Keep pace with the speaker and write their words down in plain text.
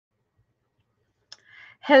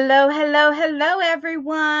Hello, hello, hello,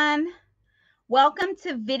 everyone. Welcome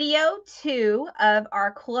to video 2 of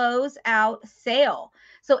our closeout sale.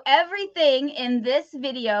 So everything in this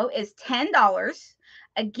video is $10.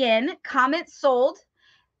 Again, comment sold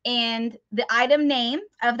and the item name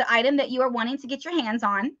of the item that you are wanting to get your hands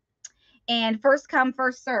on. And first come,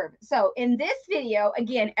 first serve. So in this video,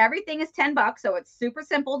 again, everything is $10, so it's super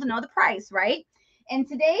simple to know the price, right? And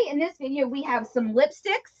today in this video, we have some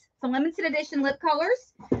lipsticks, some limited edition lip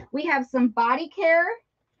colors. We have some body care.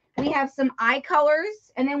 We have some eye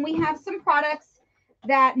colors. And then we have some products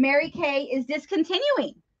that Mary Kay is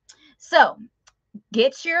discontinuing. So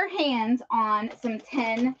get your hands on some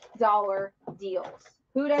 $10 deals.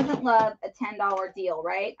 Who doesn't love a $10 deal,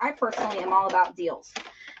 right? I personally am all about deals.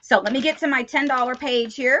 So let me get to my $10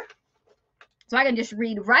 page here so I can just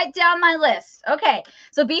read right down my list. Okay,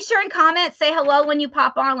 so be sure and comment, say hello when you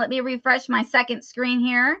pop on. Let me refresh my second screen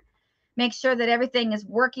here. Make sure that everything is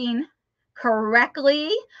working correctly.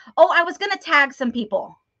 Oh, I was going to tag some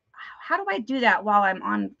people. How do I do that while I'm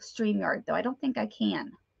on StreamYard, though? I don't think I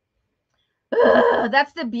can. Ugh,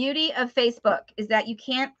 that's the beauty of Facebook, is that you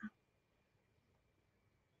can't.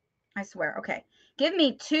 I swear. Okay. Give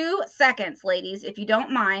me 2 seconds, ladies, if you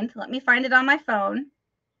don't mind. Let me find it on my phone.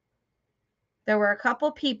 There were a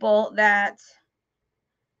couple people that.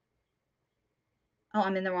 Oh,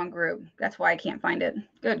 I'm in the wrong group. That's why I can't find it.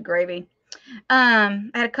 Good gravy. I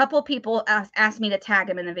had a couple people ask me to tag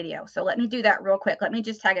them in the video. So let me do that real quick. Let me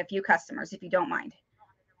just tag a few customers if you don't mind.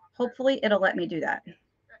 Hopefully it'll let me do that.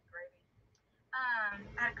 I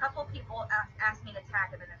had a couple people ask me to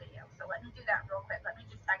tag them in the video. So let me do that real quick. Let me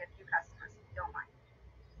just tag a few customers if you don't mind.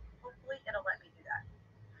 Hopefully it'll let me do that.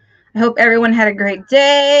 I hope everyone had a great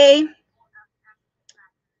day.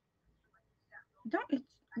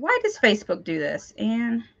 Why does Facebook do this?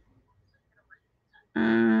 And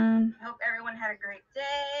I hope everyone had a great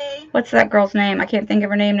day. What's that girl's name? I can't think of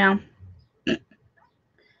her name now.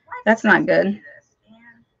 That's not good.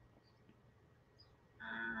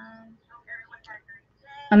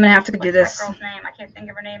 I'm gonna have to do this. That girl's name? I can't think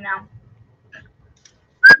of her name now.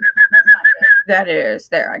 That's not good. That is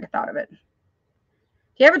there. I thought of it. Do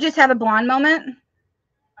you ever just have a blonde moment?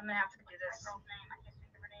 I'm gonna have to do this. That girl's name? I can't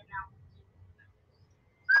think of her name now.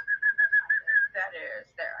 That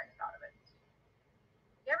is there. I thought of it.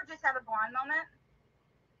 Do you ever just have a blonde moment?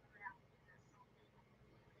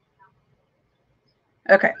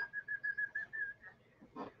 Okay.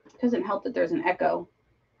 It doesn't help that there's an echo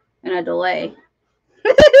and a delay.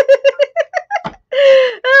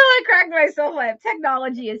 Oh, I cracked myself up.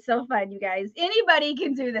 Technology is so fun, you guys. Anybody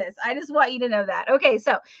can do this. I just want you to know that. Okay,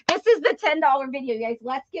 so this is the $10 video, you guys.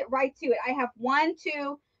 Let's get right to it. I have 1,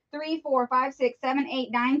 2, 3, 4, 5, 6, 7,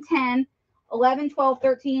 8, 9, 10, 11, 12,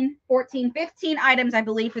 13, 14, 15 items, I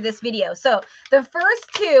believe, for this video. So the first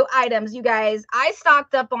 2 items, you guys, I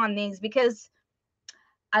stocked up on these because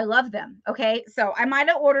I love them. Okay. So I might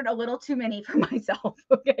have ordered a little too many for myself.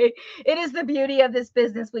 Okay. It is the beauty of this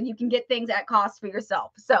business when you can get things at cost for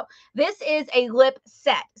yourself. So this is a lip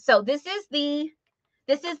set. So this is the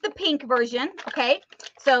pink version. Okay.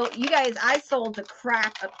 So you guys, I sold the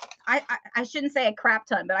crap. I shouldn't say a crap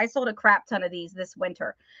ton, but I sold a crap ton of these this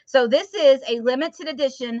winter. So this is a limited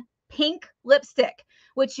edition pink lipstick,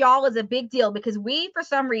 which y'all is a big deal because we, for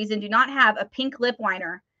some reason, do not have a pink lip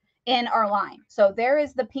liner in our line. So there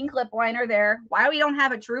is the pink lip liner there. Why we don't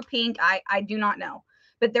have a true pink, I do not know.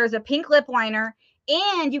 But there's a pink lip liner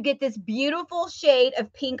and you get this beautiful shade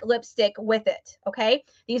of pink lipstick with it. Okay.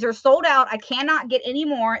 These are sold out. I cannot get any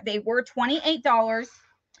more. They were $28.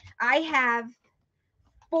 I have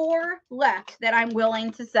 4 left that I'm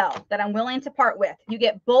willing to sell, that I'm willing to part with. You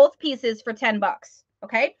get both pieces for $10.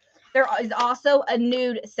 Okay. There is also a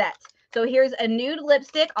nude set. So here's a nude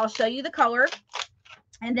lipstick. I'll show you the color.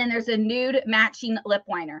 And then there's a nude matching lip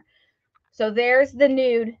liner. So there's the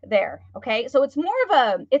nude there. Okay. So it's more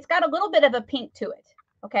of it's got a little bit of a pink to it.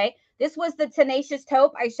 Okay. This was the Tenacious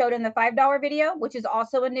Taupe I showed in the $5 video, which is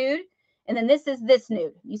also a nude. And then this is this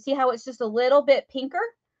nude. You see how it's just a little bit pinker?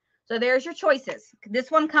 So there's your choices.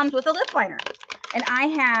 This one comes with a lip liner. And I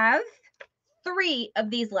have 3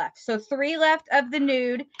 of these left. So 3 left of the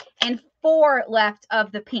nude and 4 left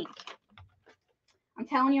of the pink. I'm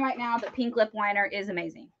telling you right now, the pink lip liner is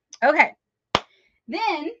amazing. Okay.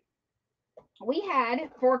 Then we had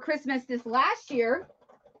for Christmas this last year,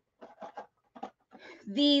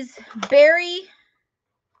 these berry,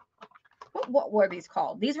 what were these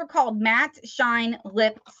called? These were called matte shine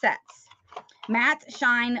lip sets. Matte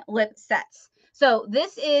shine lip sets. So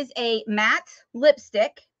this is a matte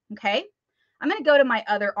lipstick. Okay. I'm going to go to my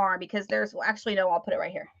other arm because there's, well, actually, no, I'll put it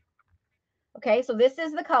right here. Okay. So this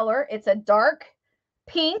is the color. It's a dark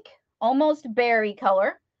pink, almost berry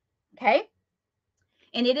color. Okay.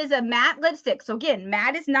 And it is a matte lipstick. So again,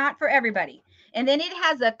 matte is not for everybody. And then it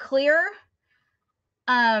has a clear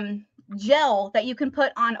gel that you can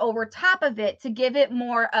put on over top of it to give it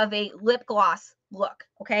more of a lip gloss look.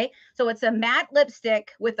 Okay. So it's a matte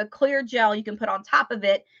lipstick with a clear gel you can put on top of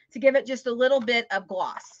it to give it just a little bit of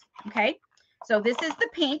gloss. Okay. So this is the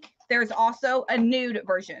pink. There's also a nude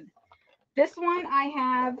version. This one I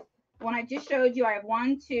have, one I just showed you, I have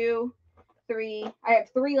 1, 2, 3. I have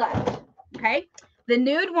 3 left. Okay. The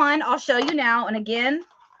nude one I'll show you now. And again,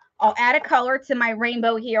 I'll add a color to my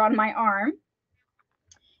rainbow here on my arm.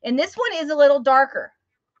 And this one is a little darker.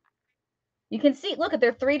 You can see, look at,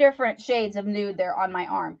 there are 3 different shades of nude there on my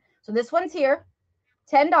arm. So this one's here,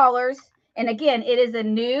 $10. And again, it is a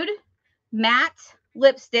nude matte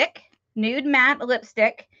lipstick, nude matte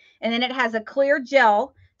lipstick. And then it has a clear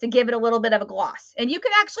gel to give it a little bit of a gloss. And you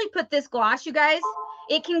can actually put this gloss, you guys,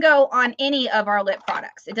 it can go on any of our lip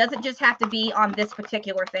products. It doesn't just have to be on this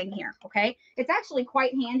particular thing here, okay? It's actually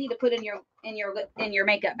quite handy to put in your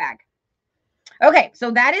makeup bag. Okay, so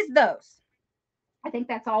that is those. I think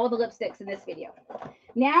that's all of the lipsticks in this video.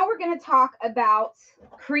 Now we're going to talk about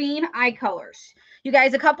cream eye colors. You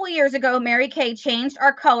guys, a couple of years ago, Mary Kay changed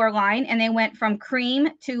our color line and they went from cream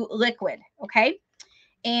to liquid, okay?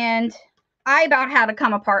 And I about had to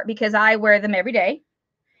come apart because I wear them every day.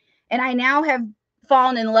 And I now have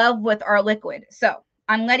fallen in love with our liquid. So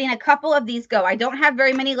I'm letting a couple of these go. I don't have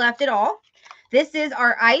very many left at all. This is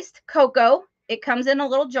our iced cocoa. It comes in a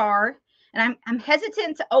little jar. And I'm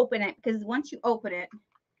hesitant to open it because once you open it,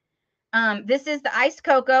 this is the iced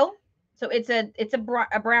cocoa. So it's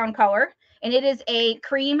a brown color. And it is a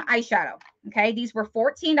cream eyeshadow. Okay, these were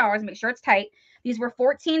 $14. Make sure it's tight. These were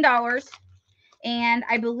 $14. And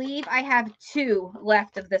I believe I have 2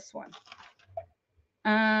 left of this one.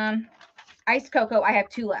 Iced cocoa, I have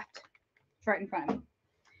 2 left. It's right in front of me.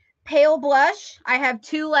 Pale blush, I have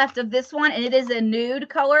 2 left of this one, and it is a nude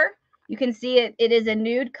color. You can see it. It is a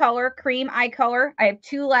nude color, cream eye color. I have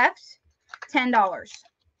 2 left, $10.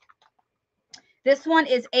 This one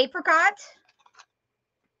is apricot.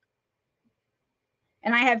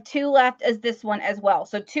 And I have 2 left as this one as well.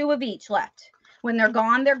 So 2 of each left. When they're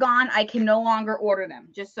gone, they're gone. I can no longer order them,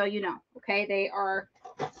 just so you know. Okay, they are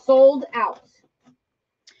sold out.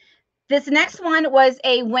 This next one was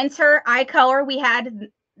a winter eye color we had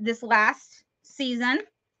this last season.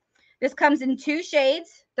 This comes in 2 shades.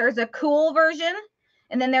 There's a cool version,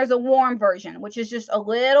 and then there's a warm version, which is just a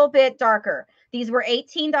little bit darker. These were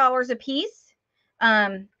 $18 a piece.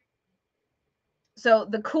 So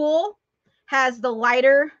the cool has the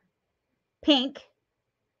lighter pink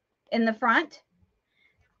in the front.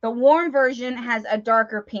 The warm version has a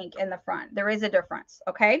darker pink in the front. There is a difference,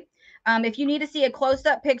 okay? If you need to see a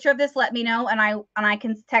close-up picture of this, let me know, and I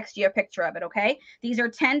can text you a picture of it, okay? These are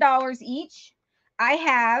 $10 each. I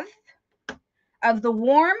have, of the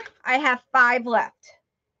warm, I have 5 left.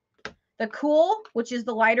 The cool, which is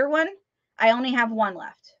the lighter one, I only have 1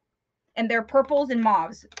 left. And they're purples and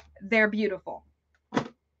mauves. They're beautiful.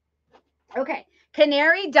 Okay,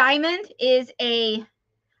 Canary Diamond is a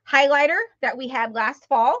highlighter that we had last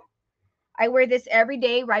fall. I wear this every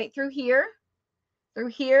day right through here,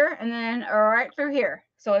 and then right through here.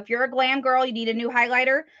 So if you're a glam girl, you need a new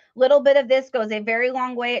highlighter. Little bit of this goes a very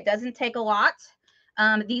long way. It doesn't take a lot.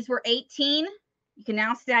 These were $18. You can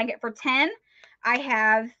now snag it for $10. I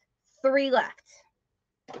have 3 left.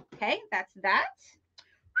 Okay, that's that.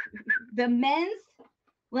 The men's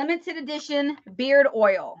limited edition beard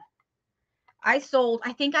oil. I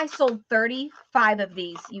think I sold 35 of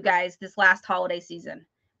these, you guys, this last holiday season.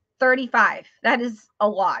 35. That is a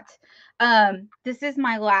lot. This is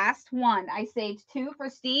my last one. I saved 2 for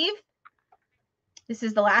Steve. This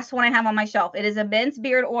is the last one I have on my shelf. It is a men's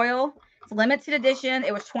beard oil. It's limited edition.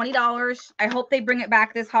 It was $20. I hope they bring it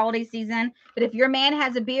back this holiday season. But if your man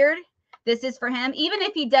has a beard, this is for him. Even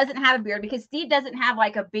if he doesn't have a beard, because Steve doesn't have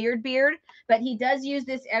like a beard, but he does use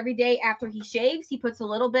this every day after he shaves. He puts a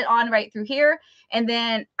little bit on right through here. And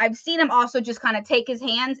then I've seen him also just kind of take his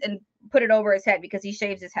hands and put it over his head because he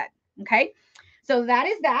shaves his head. Okay. So that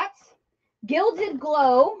is that. Gilded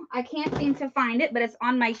Glow. I can't seem to find it, but it's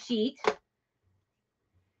on my sheet.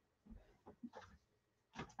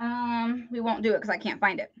 We won't do it because I can't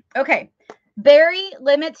find it. Okay. Berry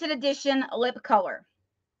limited edition lip color.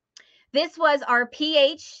 This was our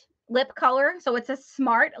pH lip color. So it's a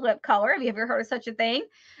smart lip color. Have you ever heard of such a thing?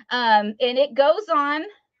 And it goes on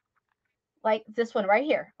like this one right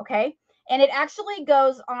here. Okay. And it actually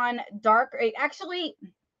goes on dark. I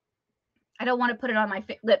don't want to put it on my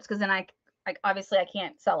lips because then Like, obviously I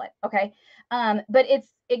can't sell it. Okay. But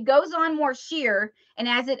it goes on more sheer, and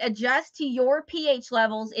as it adjusts to your pH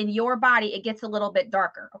levels in your body, it gets a little bit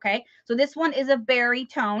darker. Okay. So this one is a berry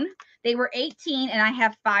tone. They were 18 and I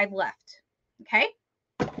have 5 left. Okay.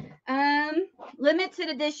 Limited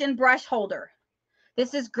edition brush holder.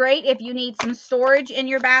 This is great if you need some storage in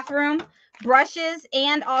your bathroom. Brushes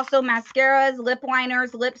and also mascaras, lip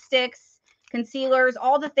liners, lipsticks, concealers,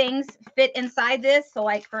 all the things fit inside this. So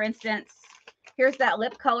like, for instance, here's that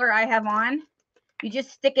lip color I have on. You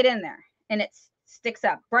just stick it in there and it sticks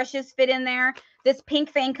up. Brushes fit in there. This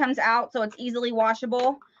pink thing comes out, so it's easily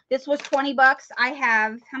washable. This was 20 bucks. I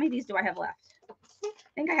have, how many of these do I have left? I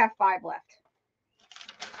think I have 5 left.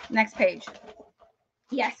 Next page.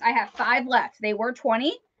 Yes, I have 5 left. They were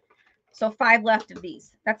 20, so 5 left of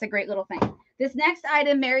these. That's a great little thing. This next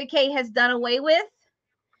item Mary Kay has done away with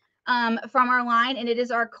from our line, and it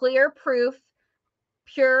is our Clear Proof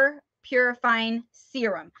Purifying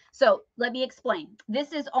Serum. So let me explain.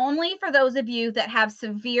 This is only for those of you that have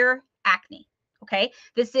severe acne. Okay,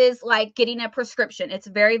 this is like getting a prescription. It's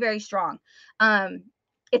very, very strong.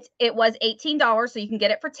 It was $18, so you can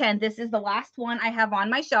get it for 10. This is the last one I have on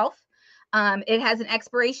my shelf. It has an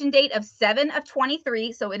expiration date of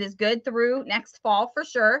 7/23, so it is good through next fall for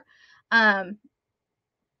sure. And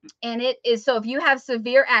it is, so if you have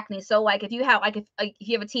severe acne, so like if you have if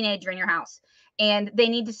you have a teenager in your house and they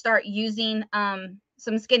need to start using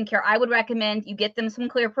some skincare, I would recommend you get them some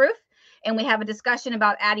Clear Proof, and we have a discussion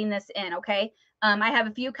about adding this in. Okay. I have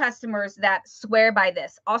a few customers that swear by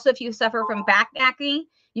this. Also, if you suffer from back acne,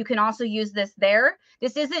 you can also use this there.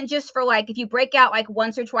 This isn't just for like if you break out like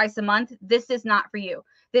once or twice a month. This is not for you.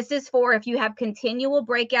 This is for if you have continual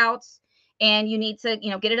breakouts and you need to,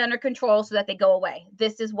 get it under control so that they go away.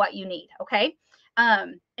 This is what you need. Okay.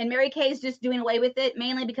 And Mary Kay is just doing away with it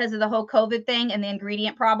mainly because of the whole COVID thing and the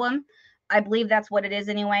ingredient problem. I believe that's what it is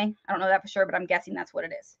anyway. I don't know that for sure, but I'm guessing that's what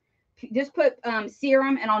it is. Just put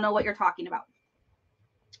serum and I'll know what you're talking about.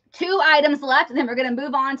 2 items left, and then we're going to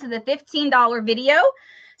move on to the $15 video.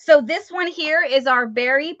 So this one here is our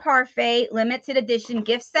Berry Parfait limited edition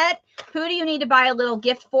gift set. Who do you need to buy a little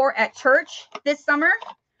gift for at church this summer?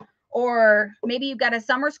 Or maybe you've got a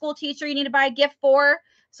summer school teacher you need to buy a gift for.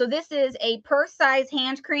 So this is a purse size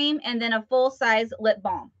hand cream and then a full size lip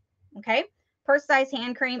balm. Okay. Purse size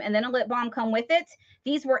hand cream and then a lip balm come with it.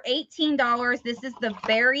 These were $18. This is the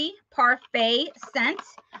Berry Parfait scent.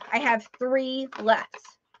 I have 3 left.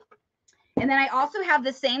 And then I also have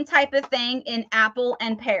the same type of thing in apple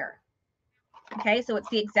and pear. Okay, so it's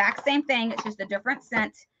the exact same thing. It's just a different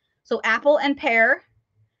scent. So apple and pear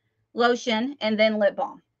lotion and then lip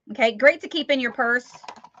balm. Okay, great to keep in your purse.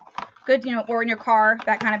 Good, or in your car,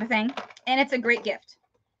 that kind of a thing. And it's a great gift.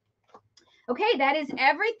 Okay, that is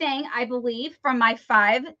everything, I believe, from my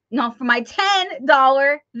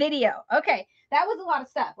 $10 video. Okay, that was a lot of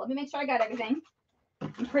stuff. Let me make sure I got everything.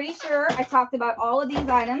 I'm pretty sure I talked about all of these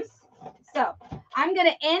items. So I'm going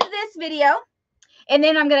to end this video, and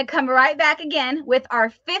then I'm going to come right back again with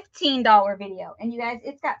our $15 video. And you guys,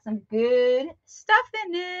 it's got some good stuff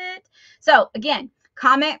in it. So again,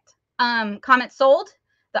 comment sold,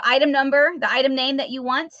 the item number, the item name that you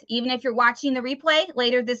want, even if you're watching the replay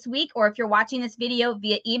later this week, or if you're watching this video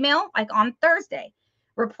via email, like on Thursday.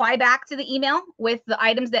 Reply back to the email with the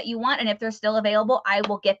items that you want, and if they're still available, I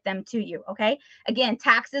will get them to you. Okay. Again,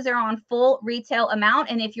 taxes are on full retail amount,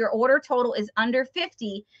 and if your order total is under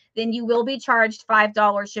 50, then you will be charged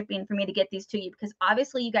 $5 shipping for me to get these to you, because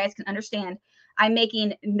obviously you guys can understand I'm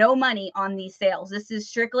making no money on these sales. This is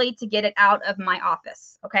strictly to get it out of my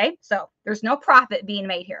office. Okay. So there's no profit being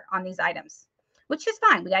made here on these items, which is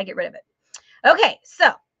fine. We got to get rid of it. Okay.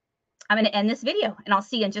 So I'm going to end this video, and I'll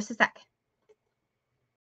see you in just a sec.